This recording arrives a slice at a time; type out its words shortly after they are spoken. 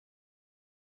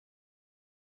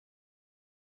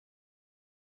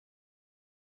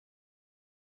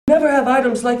Never have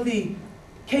items like the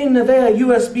Cain Nevaeh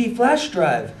USB flash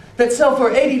drive that sell for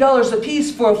 $80 a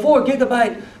piece for a 4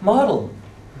 GB model.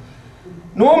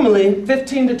 Normally,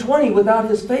 15 to 20 without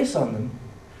his face on them.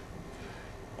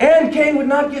 And Cain would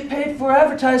not get paid for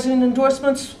advertising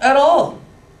endorsements at all.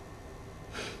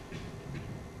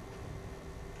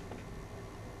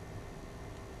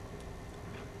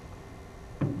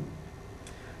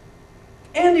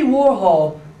 Andy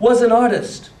Warhol was an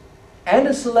artist and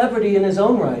a celebrity in his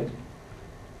own right,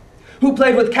 who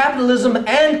played with capitalism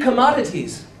and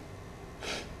commodities.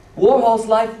 Warhol's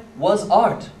life was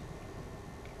art.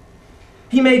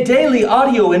 He made daily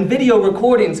audio and video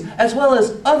recordings, as well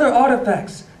as other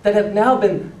artifacts that have now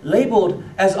been labeled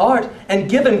as art and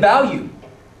given value.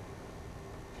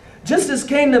 Just as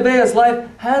Cain Nevaeh's life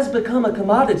has become a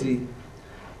commodity,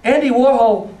 Andy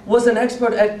Warhol was an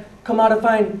expert at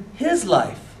commodifying his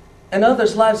life and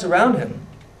others' lives around him.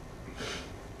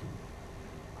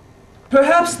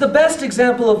 Perhaps the best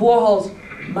example of Warhol's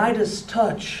Midas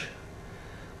touch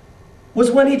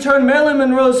was when he turned Marilyn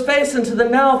Monroe's face into the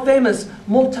now famous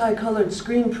multicolored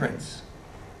screen prints.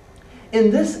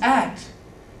 In this act,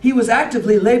 he was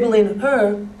actively labeling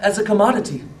her as a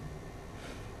commodity.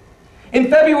 In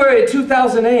February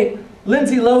 2008,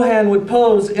 Lindsay Lohan would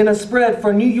pose in a spread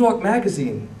for New York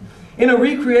Magazine in a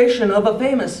recreation of a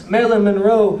famous Marilyn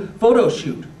Monroe photo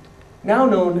shoot, now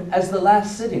known as The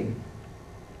Last Sitting,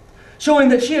 showing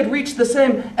that she had reached the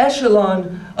same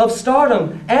echelon of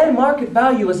stardom and market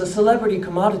value as a celebrity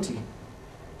commodity.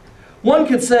 One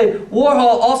could say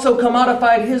Warhol also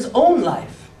commodified his own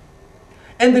life,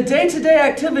 and the day-to-day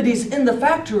activities in the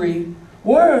factory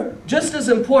were just as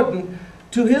important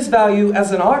to his value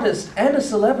as an artist and a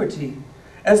celebrity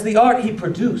as the art he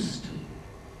produced.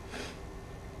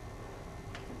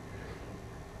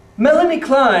 Melanie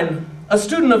Klein, a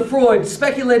student of Freud,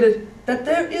 speculated that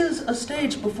there is a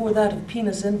stage before that of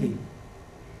penis envy.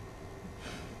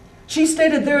 She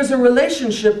stated there is a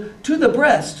relationship to the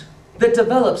breast that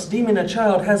develops deeming a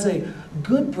child has a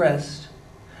good breast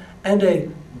and a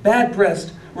bad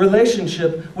breast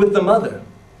relationship with the mother.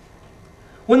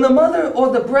 When the mother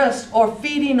or the breast are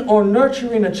feeding or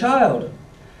nurturing a child,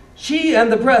 she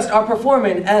and the breast are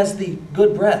performing as the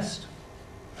good breast.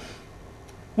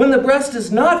 When the breast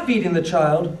is not feeding the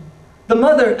child, the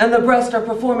mother and the breast are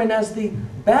performing as the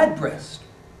bad breast.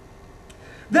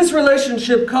 This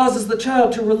relationship causes the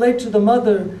child to relate to the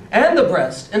mother and the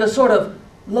breast in a sort of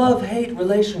love-hate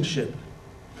relationship.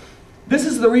 This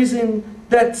is the reason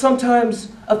that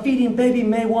sometimes a feeding baby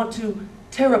may want to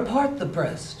tear apart the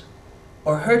breast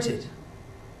or hurt it.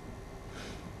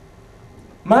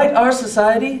 Might our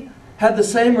society have the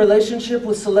same relationship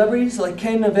with celebrities like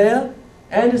Cain Nevaeh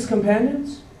and his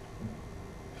companions?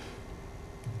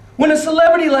 When a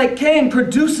celebrity like Cain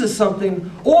produces something,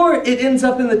 or it ends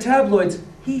up in the tabloids,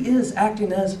 he is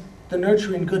acting as the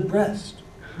nurturing good breast.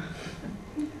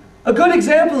 A good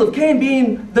example of Cain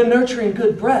being the nurturing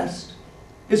good breast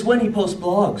is when he posts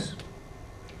blogs.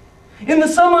 In the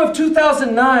summer of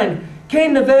 2009,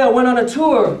 Cain Nevaeh went on a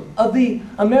tour of the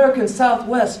American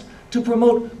Southwest to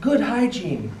promote good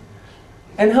hygiene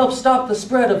and help stop the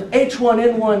spread of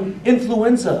H1N1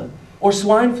 influenza or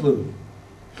swine flu.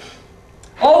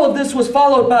 All of this was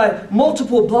followed by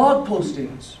multiple blog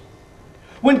postings.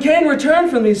 When Cain returned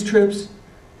from these trips,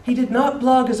 he did not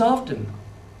blog as often.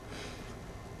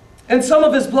 And some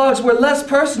of his blogs were less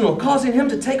personal, causing him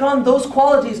to take on those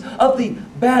qualities of the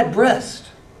bad breast.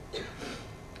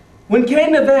 When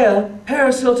Cain Nevaeh,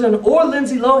 Paris Hilton, or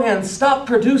Lindsay Lohan stop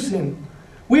producing,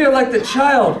 we are like the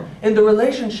child in the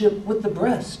relationship with the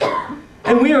breast.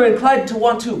 And we are inclined to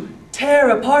want to tear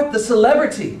apart the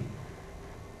celebrity.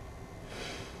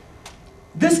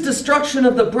 This destruction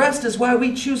of the breast is why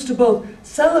we choose to both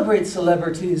celebrate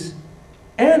celebrities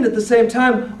and at the same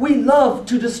time we love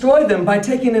to destroy them by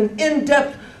taking an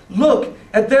in-depth look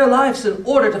at their lives in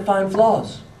order to find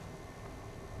flaws.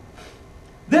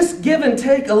 This give and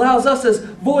take allows us as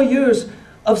voyeurs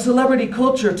of celebrity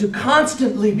culture to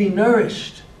constantly be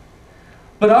nourished.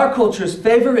 But our culture's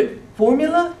favorite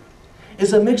formula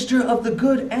is a mixture of the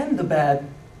good and the bad.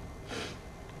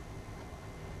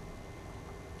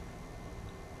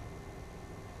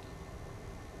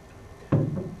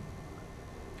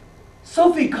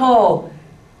 Sophie Calle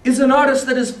is an artist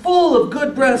that is full of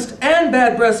good breast and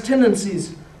bad breast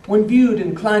tendencies when viewed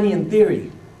in Kleinian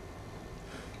theory.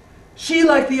 She,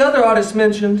 like the other artists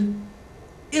mentioned,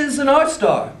 is an art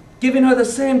star, giving her the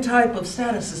same type of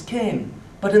status as Cain,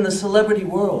 but in the celebrity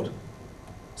world.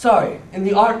 Sorry, in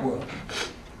the art world.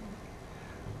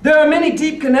 There are many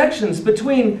deep connections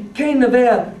between Cain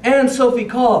Nevaeh and Sophie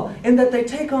Calle in that they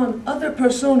take on other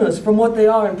personas from what they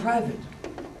are in private.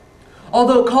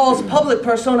 although Call's public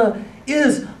persona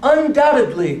is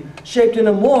undoubtedly shaped in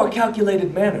a more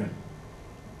calculated manner.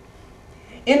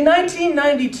 In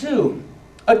 1992,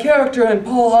 a character in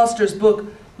Paul Auster's book,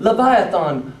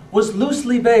 Leviathan, was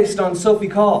loosely based on Sophie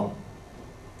Cahl.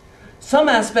 Some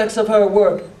aspects of her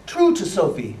were true to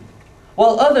Sophie,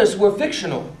 while others were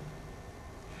fictional.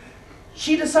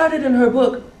 She decided in her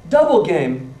book, Double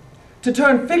Game, to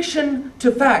turn fiction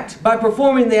to fact by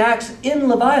performing the acts in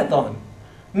Leviathan,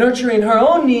 nurturing her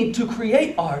own need to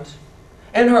create art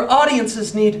and her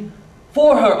audience's need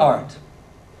for her art.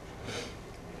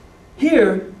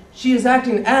 Here, she is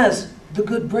acting as the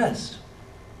good breast.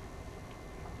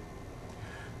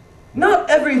 Not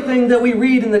everything that we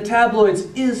read in the tabloids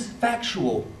is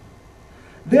factual.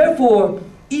 Therefore,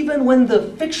 even when the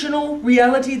fictional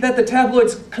reality that the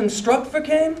tabloids construct for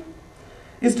Cain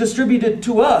is distributed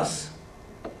to us,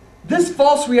 this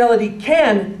false reality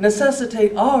can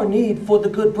necessitate our need for the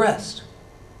good breast.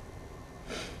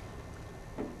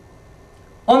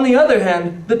 On the other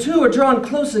hand, the two are drawn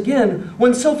close again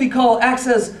when Sophie Cahl acts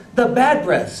as the bad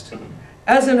breast,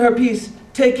 as in her piece,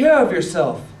 Take Care of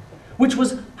Yourself, which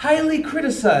was highly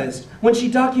criticized when she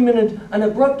documented an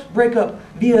abrupt breakup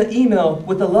via email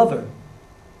with a lover.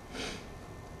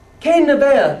 Cain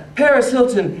Nevaeh, Paris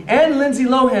Hilton, and Lindsay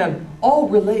Lohan all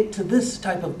relate to this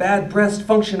type of bad breast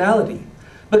functionality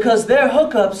because their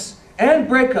hookups and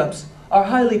breakups are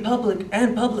highly public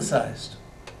and publicized.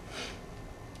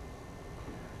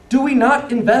 Do we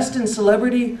not invest in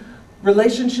celebrity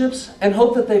relationships and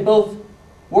hope that they both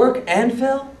work and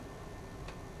fail?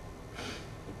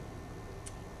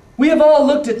 We have all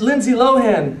looked at Lindsay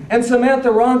Lohan and Samantha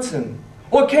Ronson,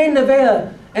 or Cain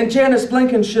Nevaeh and Janice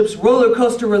Blankenship's roller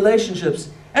coaster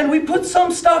relationships, and we put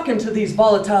some stock into these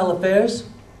volatile affairs.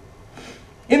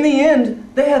 In the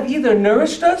end, they have either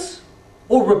nourished us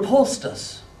or repulsed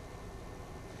us.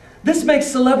 This makes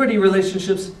celebrity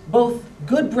relationships both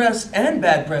good breast and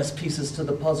bad breast pieces to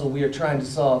the puzzle we are trying to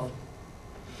solve.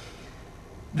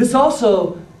 This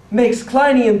also makes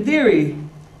Kleinian theory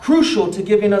crucial to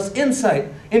giving us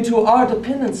insight into our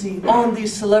dependency on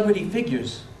these celebrity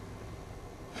figures.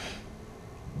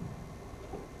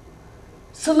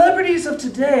 Celebrities of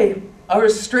today are a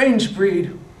strange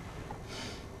breed.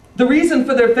 The reason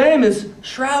for their fame is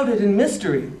shrouded in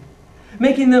mystery,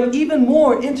 making them even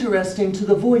more interesting to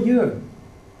the voyeur.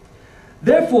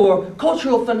 Therefore,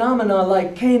 cultural phenomena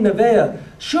like Cain Nevaeh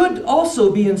should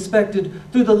also be inspected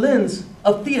through the lens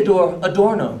of Theodore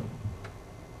Adorno.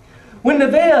 When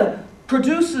Nevaeh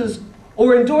produces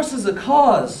or endorses a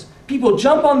cause, people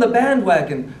jump on the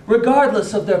bandwagon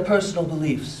regardless of their personal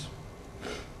beliefs.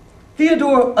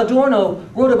 Theodore Adorno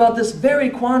wrote about this very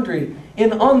quandary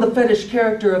in On the Fetish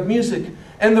Character of Music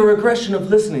and the Regression of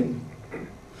Listening.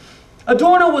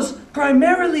 Adorno was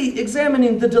primarily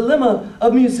examining the dilemma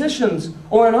of musicians,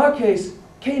 or in our case,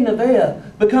 Cain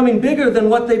Nevaeh, becoming bigger than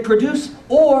what they produce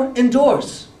or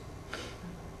endorse.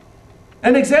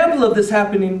 An example of this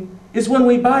happening is when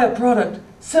we buy a product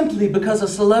simply because a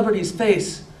celebrity's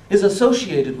face is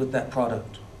associated with that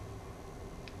product.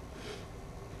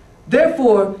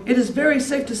 Therefore, it is very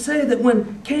safe to say that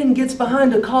when Cain gets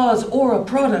behind a cause or a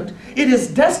product, it is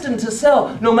destined to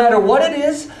sell, no matter what it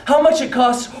is, how much it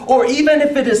costs, or even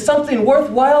if it is something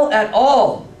worthwhile at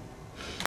all.